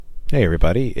Hey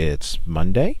everybody, it's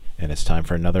Monday, and it's time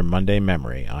for another Monday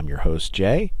Memory. I'm your host,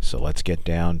 Jay, so let's get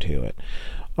down to it.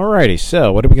 Alrighty,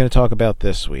 so what are we going to talk about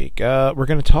this week? We're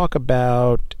going to talk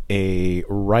about a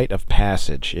rite of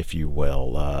passage, if you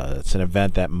will. It's an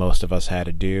event that most of us had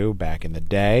to do back in the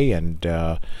day, and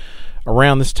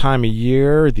around this time of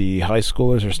year, the high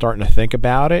schoolers are starting to think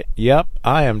about it. Yep,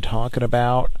 I am talking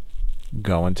about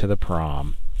going to the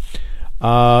prom.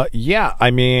 This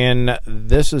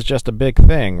is just a big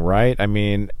thing, right? I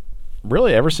mean,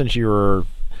 really ever since you were,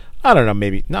 I don't know,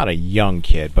 maybe not a young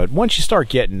kid, but once you start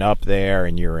getting up there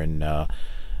and you're in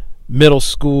middle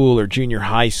school or junior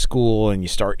high school and you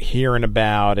start hearing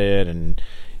about it and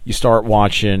you start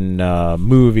watching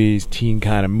movies, teen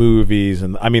kind of movies,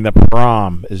 and I mean, the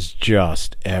prom is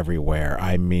just everywhere.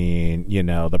 I mean,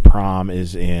 the prom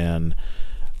is in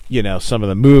some of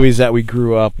the movies that we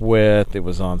grew up with. It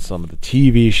was on some of the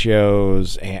TV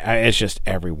shows, and it's just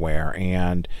everywhere.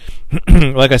 And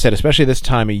like I said, especially this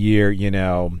time of year,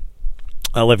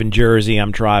 I live in Jersey.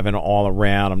 I'm driving all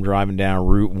around. I'm driving down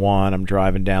Route 1. I'm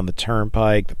driving down the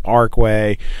Turnpike, the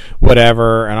Parkway,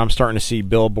 whatever, and I'm starting to see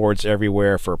billboards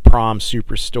everywhere for prom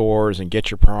superstores and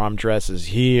get your prom dresses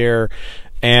here.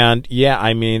 And yeah,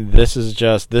 I mean, this is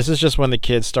just when the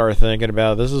kids start thinking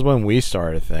about it. This is when we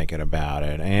started thinking about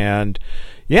it. And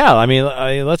yeah, I mean,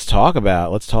 let's talk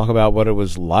about what it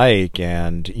was like,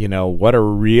 and what a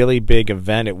really big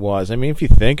event it was. I mean, if you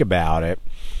think about it,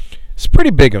 it's a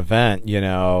pretty big event, in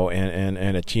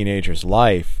a teenager's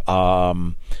life.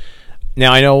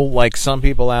 Now, I know, like, some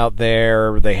people out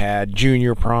there, they had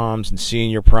junior proms and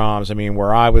senior proms. I mean,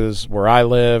 where I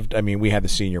lived, I mean, we had the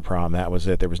senior prom. That was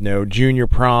it. There was no junior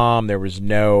prom. There was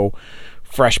no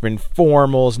freshman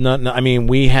formals. Nothing. I mean,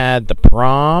 we had the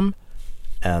prom,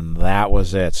 and that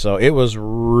was it. So it was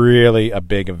really a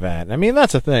big event. I mean,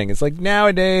 that's the thing. It's like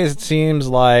nowadays it seems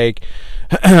like,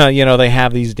 they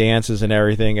have these dances and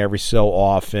everything every so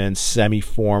often,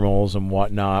 semi-formals and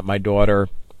whatnot. My daughter,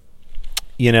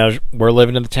 we're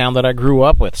living in the town that I grew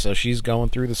up with, so she's going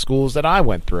through the schools that I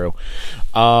went through.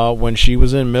 When she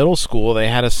was in middle school, they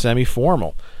had a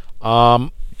semi-formal,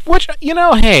 which,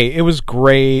 hey, it was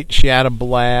great. She had a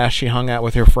blast. She hung out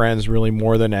with her friends really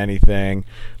more than anything.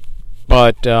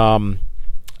 But,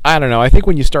 I don't know. I think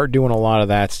when you start doing a lot of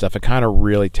that stuff, it kind of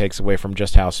really takes away from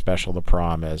just how special the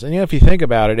prom is. And, if you think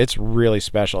about it, it's really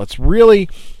special.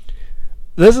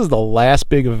 This is the last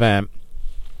big event,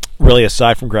 really,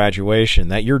 aside from graduation,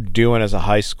 that you're doing as a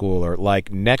high schooler.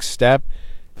 Like, next step,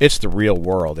 it's the real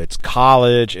world. It's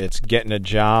college, it's getting a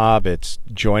job, it's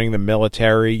joining the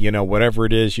military, whatever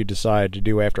it is you decide to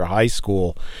do after high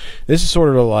school. This is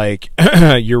sort of like,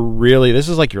 this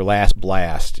is like your last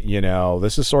blast,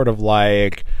 This is sort of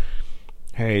like,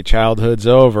 hey, childhood's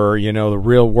over, the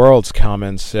real world's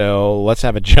coming, so let's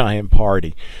have a giant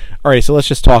party. All right, so let's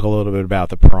just talk a little bit about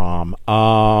the prom.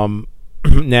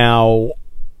 Now,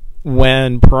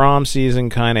 when prom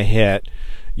season kind of hit,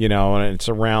 and it's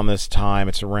around this time,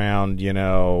 it's around,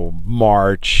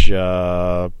 March,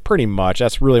 pretty much.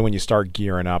 That's really when you start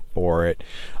gearing up for it.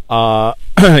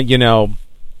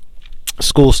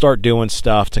 Schools start doing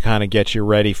stuff to kind of get you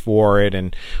ready for it,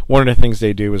 and one of the things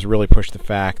they do is really push the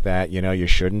fact that, you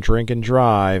shouldn't drink and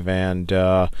drive, and,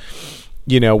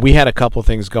 we had a couple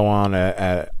things go on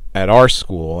at our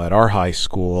school, at our high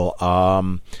school,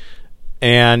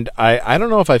 and I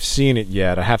don't know if I've seen it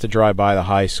yet. I have to drive by the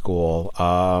high school.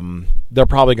 They're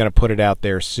probably going to put it out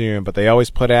there soon, but they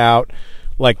always put out,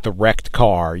 like, the wrecked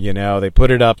car, They put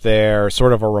it up there,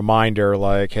 sort of a reminder,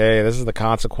 like, hey, this is the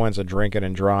consequence of drinking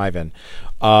and driving.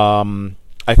 I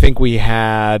think we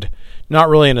had, not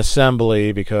really an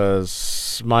assembly,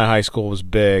 because my high school was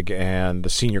big and the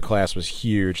senior class was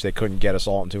huge. They couldn't get us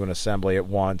all into an assembly at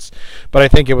once. But I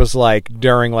think it was like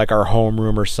during like our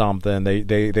homeroom or something,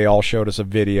 they all showed us a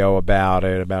video about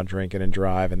it, about drinking and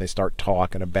driving. They start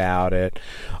talking about it.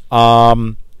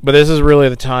 But this is really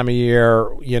the time of year,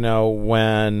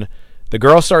 when the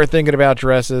girls start thinking about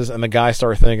dresses and the guys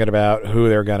start thinking about who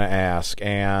they're going to ask.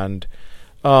 And,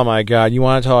 oh my God, you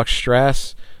want to talk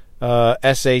stress?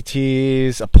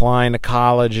 SATs, applying to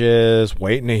colleges,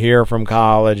 waiting to hear from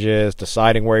colleges,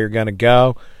 deciding where you're going to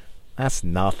go. That's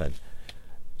nothing.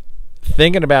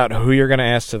 Thinking about who you're going to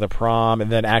ask to the prom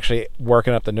and then actually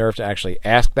working up the nerve to actually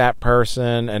ask that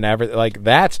person and everything, like,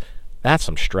 that's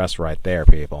some stress right there,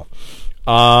 people.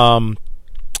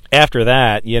 After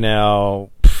that,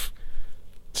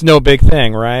 it's no big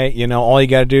thing, right? All you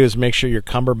got to do is make sure your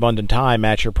cummerbund and tie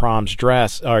match your prom's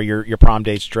dress, or your prom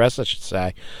date's dress, I should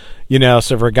say.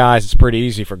 So for guys, it's pretty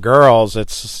easy. For girls,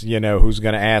 it's, who's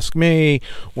going to ask me?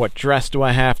 What dress do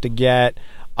I have to get?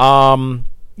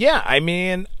 yeah, I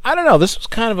mean, I don't know. This was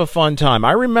kind of a fun time.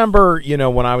 I remember,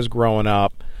 when I was growing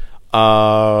up,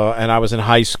 and I was in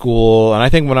high school, and I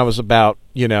think when I was about,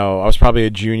 I was probably a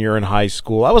junior in high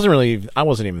school. I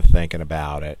wasn't even thinking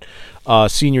about it.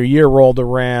 Senior year rolled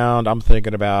around. I'm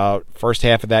thinking about first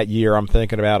half of that year. I'm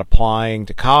thinking about applying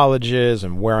to colleges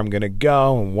and where I'm going to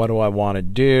go and what do I want to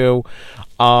do.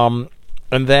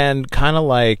 And then kind of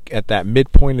like at that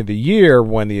midpoint of the year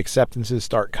when the acceptances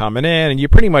start coming in and you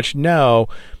pretty much know,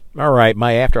 all right,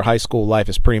 my after high school life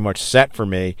is pretty much set for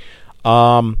me.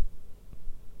 I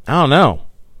don't know.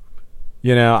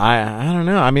 I don't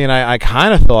know. I mean, I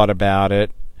kind of thought about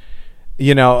it.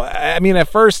 I mean, at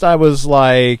first I was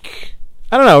like,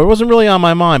 I don't know, it wasn't really on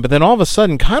my mind. But then all of a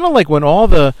sudden, kind of like when all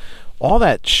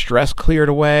that stress cleared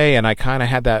away and I kind of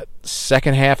had that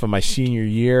second half of my senior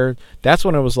year, that's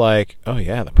when it was like, oh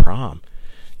yeah, the prom.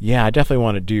 Yeah, I definitely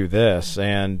want to do this.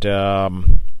 And, I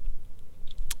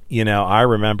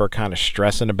remember kind of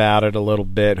stressing about it a little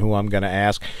bit, who I'm going to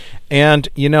ask. And,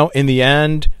 in the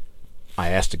end, I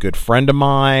asked a good friend of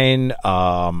mine.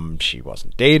 She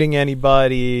wasn't dating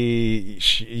anybody.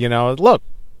 Look,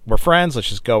 we're friends. Let's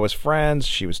just go as friends.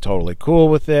 She was totally cool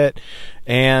with it.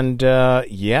 And,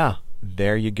 yeah.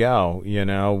 There you go.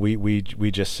 We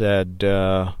just said,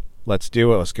 let's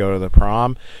do it. Let's go to the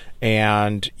prom.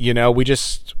 And,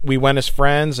 we went as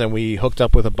friends and we hooked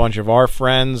up with a bunch of our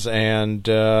friends and,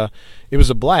 it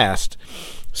was a blast.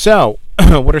 So,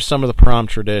 what are some of the prom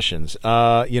traditions?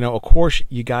 Of course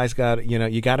you guys got,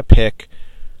 you got to pick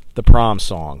the prom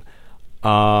song.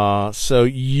 So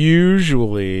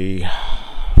usually,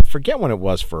 forget when it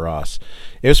was for us.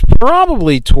 It was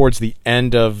probably towards the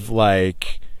end of the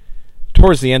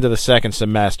second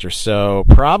semester, so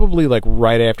probably like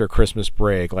right after Christmas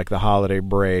break, like the holiday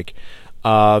break.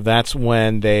 That's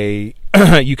when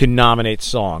you can nominate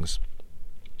songs.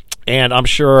 And I'm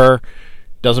sure,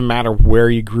 doesn't matter where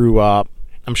you grew up,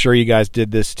 I'm sure you guys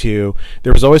did this too.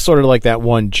 There was always sort of like that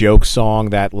one joke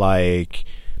song that like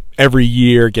every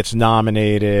year gets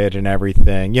nominated and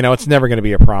everything. It's never going to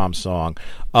be a prom song.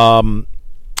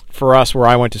 For us, where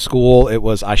I went to school, it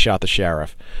was I Shot the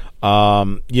Sheriff.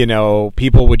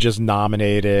 People would just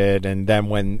nominate it, and then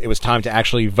when it was time to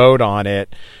actually vote on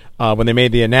it, when they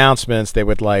made the announcements, they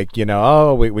would like,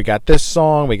 oh, we got this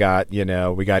song, we got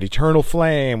Eternal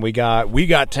Flame, we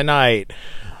got Tonight,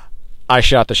 I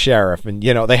Shot the Sheriff, and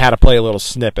they had to play a little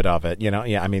snippet of it.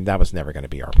 Yeah, I mean that was never going to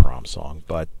be our prom song,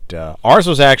 but ours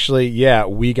was actually, yeah,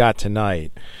 We Got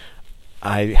Tonight.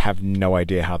 I have no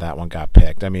idea how that one got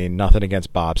picked. I mean, nothing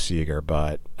against Bob Seger,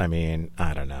 but I mean,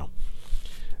 I don't know.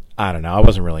 I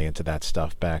wasn't really into that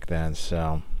stuff back then,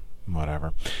 so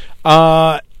whatever.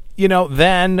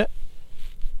 Then,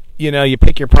 you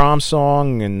pick your prom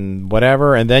song and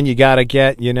whatever, and then you gotta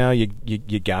get, you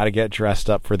gotta get dressed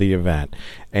up for the event.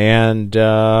 And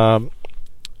I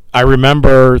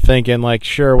remember thinking, like,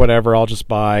 sure, whatever, I'll just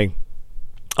rent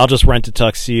a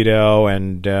tuxedo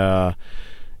and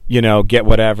get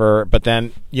whatever. But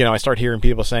then, I start hearing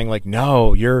people saying like,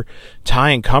 no, your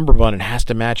tie and cummerbund, it has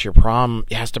to match your prom.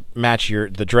 It has to match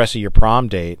the dress of your prom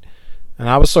date. And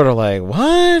I was sort of like,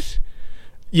 what?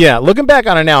 Yeah, looking back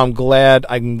on it now, I'm glad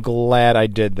I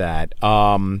did that.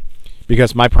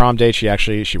 Because my prom date,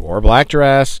 she wore a black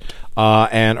dress.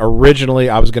 And originally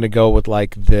I was going to go with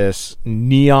like this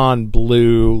neon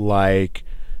blue, like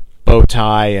bow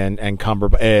tie and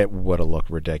cummerbund. It would have looked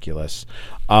ridiculous.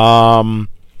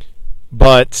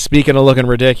 But speaking of looking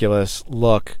ridiculous,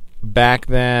 look, back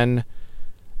then,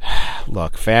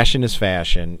 fashion is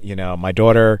fashion. My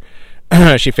daughter,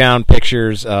 she found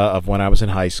pictures of when I was in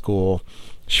high school.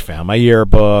 She found my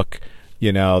yearbook.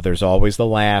 There's always the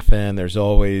laughing. There's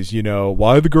always,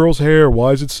 why the girl's hair?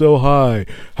 Why is it so high?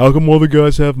 How come all the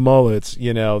guys have mullets?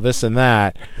 This and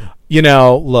that.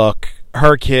 Look,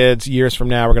 her kids, years from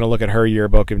now, we're going to look at her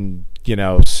yearbook and,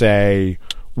 say,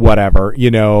 whatever,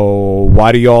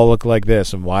 why do y'all look like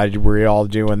this and why were y'all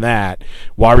doing that?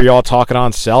 Why were y'all talking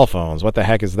on cell phones? What the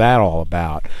heck is that all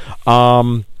about?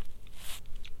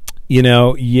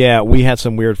 Yeah, we had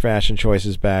some weird fashion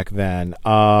choices back then.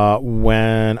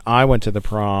 When I went to the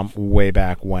prom way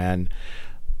back when,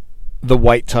 the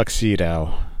white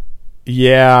tuxedo,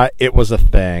 yeah, it was a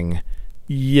thing.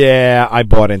 Yeah, I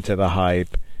bought into the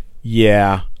hype.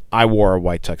 Yeah, I wore a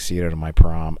white tuxedo to my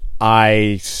prom.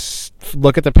 I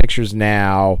look at the pictures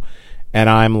now, and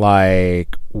I'm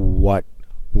like, what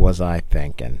was I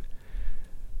thinking?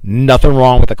 Nothing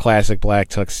wrong with the classic black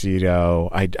tuxedo.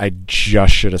 I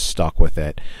just should have stuck with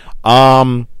it.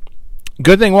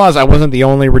 Good thing was I wasn't the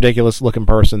only ridiculous-looking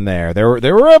person there.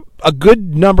 There were a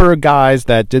good number of guys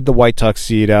that did the white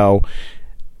tuxedo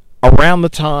around the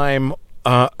time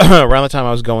around the time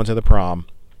I was going to the prom,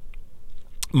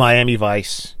 Miami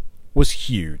Vice was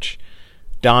huge.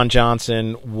 Don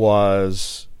Johnson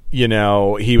was,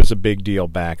 he was a big deal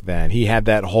back then. He had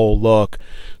that whole look,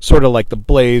 sort of like the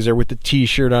blazer with the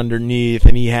T-shirt underneath,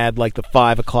 and he had like the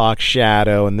 5 o'clock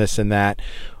shadow and this and that.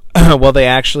 Well, they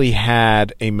actually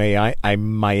had a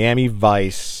Miami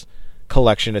Vice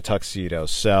collection of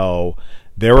tuxedos. So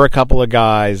there were a couple of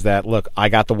guys that, look, I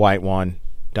got the white one.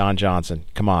 Don Johnson,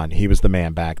 come on, he was the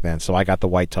man back then. So I got the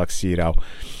white tuxedo.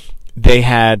 They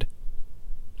had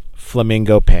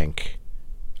flamingo pink.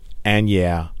 And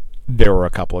yeah, there were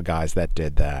a couple of guys that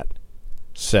did that.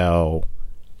 So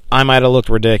I might have looked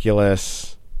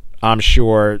ridiculous. I'm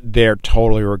sure they're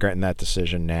totally regretting that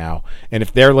decision now. And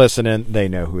if they're listening, they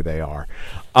know who they are.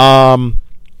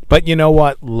 But you know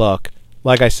what? Look,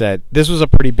 like I said, this was a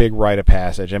pretty big rite of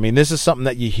passage. I mean, this is something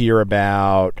that you hear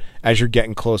about as you're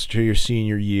getting closer to your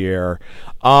senior year.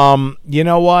 You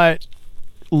know what?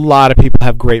 A lot of people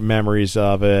have great memories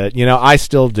of it. I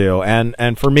still do.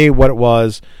 And for me, what it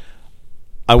was,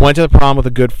 I went to the prom with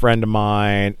a good friend of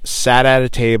mine, sat at a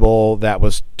table that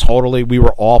was we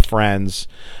were all friends.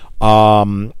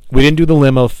 We didn't do the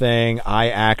limo thing. I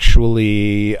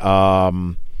actually,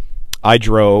 I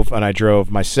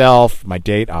drove myself, my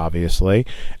date, obviously,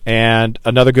 and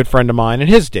another good friend of mine and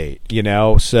his date,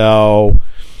 so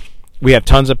we have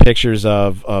tons of pictures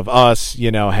of us,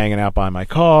 hanging out by my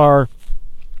car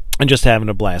and just having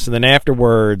a blast. And then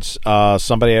afterwards,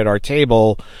 somebody at our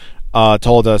table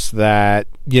told us that,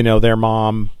 their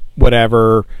mom,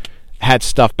 whatever, had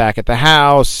stuff back at the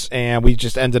house, and we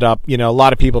just ended up, a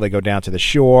lot of people, they go down to the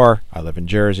shore. I live in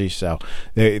Jersey, so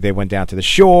they went down to the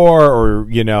shore, or,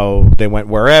 they went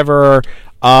wherever.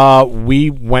 We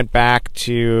went back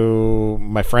to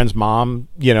my friend's mom,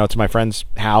 to my friend's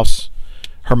house.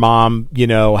 Her mom,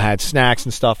 had snacks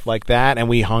and stuff like that, and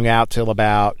we hung out till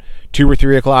about 2 or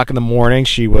 3 o'clock in the morning.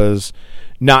 She was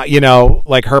not,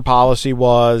 like her policy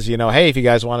was, hey, if you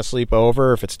guys want to sleep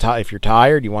over, if you're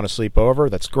tired, you want to sleep over,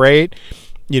 that's great.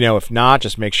 If not,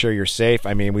 just make sure you're safe.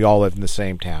 I mean, we all lived in the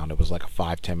same town. It was like a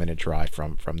 5-10 minute drive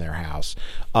from their house.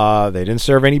 They didn't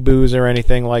serve any booze or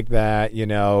anything like that.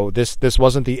 This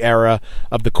wasn't the era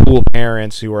of the cool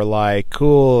parents who were like,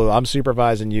 cool, I'm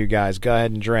supervising you guys, go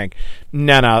ahead and drink.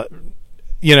 No.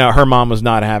 Her mom was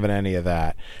not having any of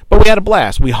that. But we had a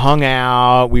blast. We hung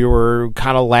out. We were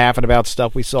kind of laughing about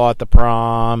stuff we saw at the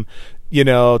prom,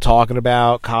 talking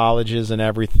about colleges and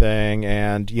everything.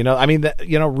 And,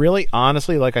 really,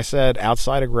 honestly, like I said,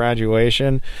 outside of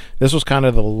graduation, this was kind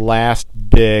of the last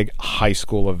big high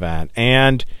school event.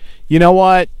 And you know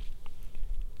what?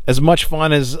 As much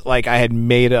fun as, I had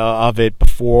made of it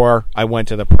before I went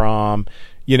to the prom,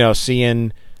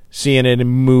 seeing it in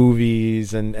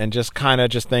movies and just kind of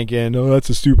just thinking, oh, that's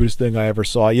the stupidest thing I ever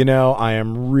saw. I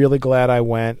am really glad I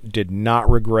went. Did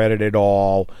not regret it at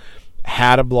all.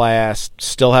 Had a blast.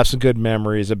 Still have some good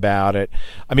memories about it.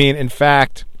 I mean, in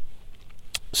fact,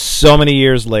 so many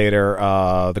years later,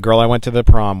 the girl I went to the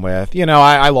prom with,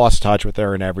 I lost touch with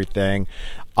her and everything.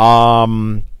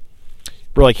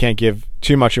 Really can't give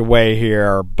too much away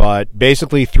here, but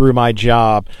basically through my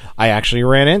job, I actually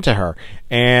ran into her.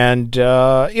 And, it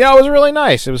was really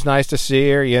nice. It was nice to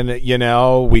see her.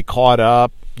 We caught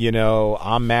up.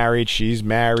 I'm married. She's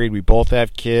married. We both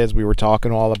have kids. We were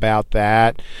talking all about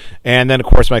that. And then, of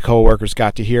course, my coworkers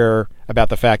got to hear about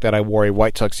the fact that I wore a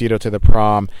white tuxedo to the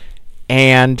prom,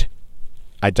 and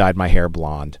I dyed my hair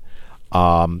blonde.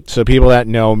 So people that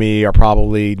know me are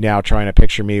probably now trying to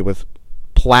picture me with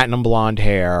platinum blonde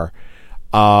hair.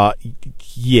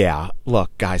 Yeah,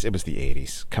 look, guys, it was the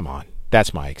 80s. Come on.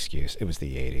 That's my excuse. It was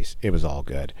the 80s. It was all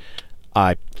good.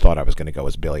 I thought I was going to go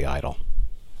as Billy Idol.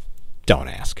 Don't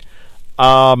ask.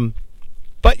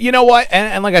 But you know what?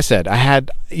 And like I said, I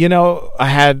had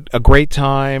a great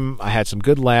time. I had some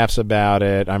good laughs about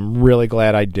it. I'm really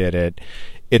glad I did it.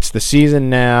 It's the season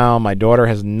now. My daughter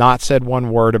has not said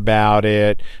one word about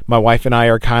it. My wife and I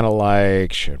are kind of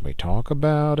like, should we talk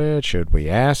about it? Should we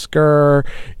ask her?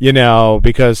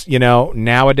 Because,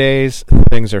 nowadays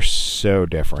things are so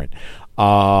different.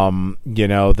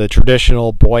 The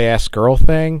traditional boy asks girl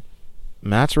thing,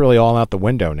 that's really all out the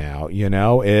window now.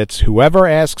 It's whoever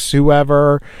asks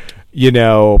whoever.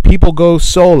 People go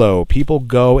solo. People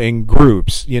go in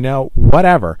groups.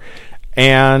 Whatever.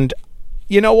 And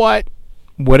you know what?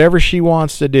 Whatever she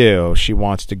wants to do, she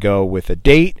wants to go with a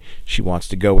date, she wants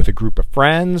to go with a group of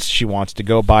friends, she wants to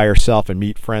go by herself and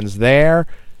meet friends there,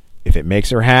 If it makes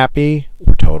her happy,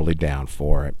 we're totally down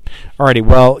for it. Alrighty,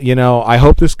 well, I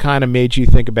hope this kind of made you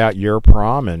think about your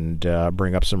prom and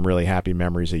bring up some really happy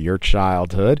memories of your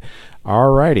childhood.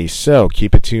 Alrighty, so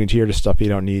keep it tuned here to Stuff You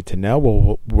Don't Need to Know.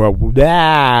 We're going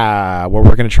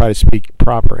to try to speak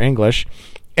proper English,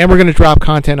 and we're going to drop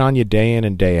content on you day in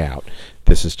and day out.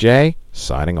 This is Jay,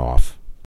 signing off.